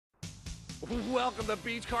Welcome to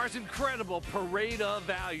Beach Car's incredible parade of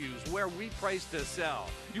values, where we price to sell.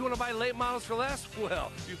 You want to buy late models for less?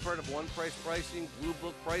 Well, you've heard of one-price pricing, blue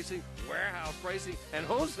book pricing, warehouse pricing, and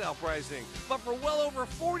wholesale pricing. But for well over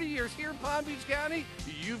 40 years here in Palm Beach County,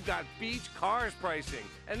 you've got Beach Car's pricing.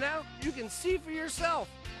 And now you can see for yourself.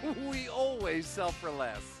 We always sell for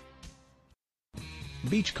less.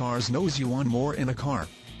 Beach Cars knows you want more in a car.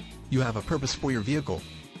 You have a purpose for your vehicle.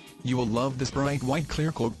 You will love this bright white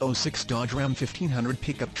Clearcoat 06 Dodge Ram 1500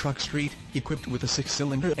 pickup truck street, equipped with a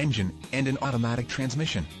 6-cylinder engine and an automatic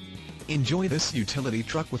transmission. Enjoy this utility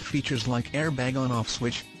truck with features like Airbag On off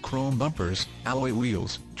switch, chrome bumpers, alloy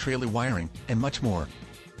wheels, trailer wiring, and much more.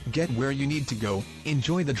 Get where you need to go,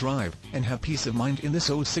 enjoy the drive, and have peace of mind in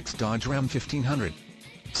this 06 Dodge Ram 1500.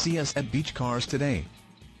 See us at Beach Cars today.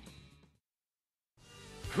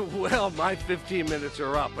 Well, my 15 minutes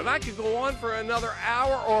are up, and I could go on for another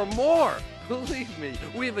hour or more. Believe me,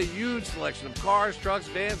 we have a huge selection of cars, trucks,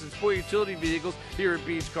 vans, and sport utility vehicles here at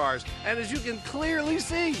Beach Cars. And as you can clearly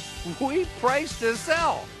see, we price to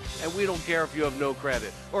sell. And we don't care if you have no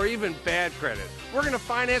credit or even bad credit. We're going to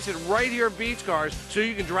finance it right here at Beach Cars so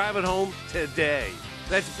you can drive it home today.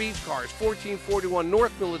 That's Beach Cars, 1441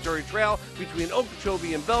 North Military Trail between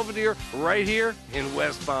Okeechobee and Belvedere, right here in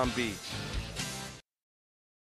West Palm Beach.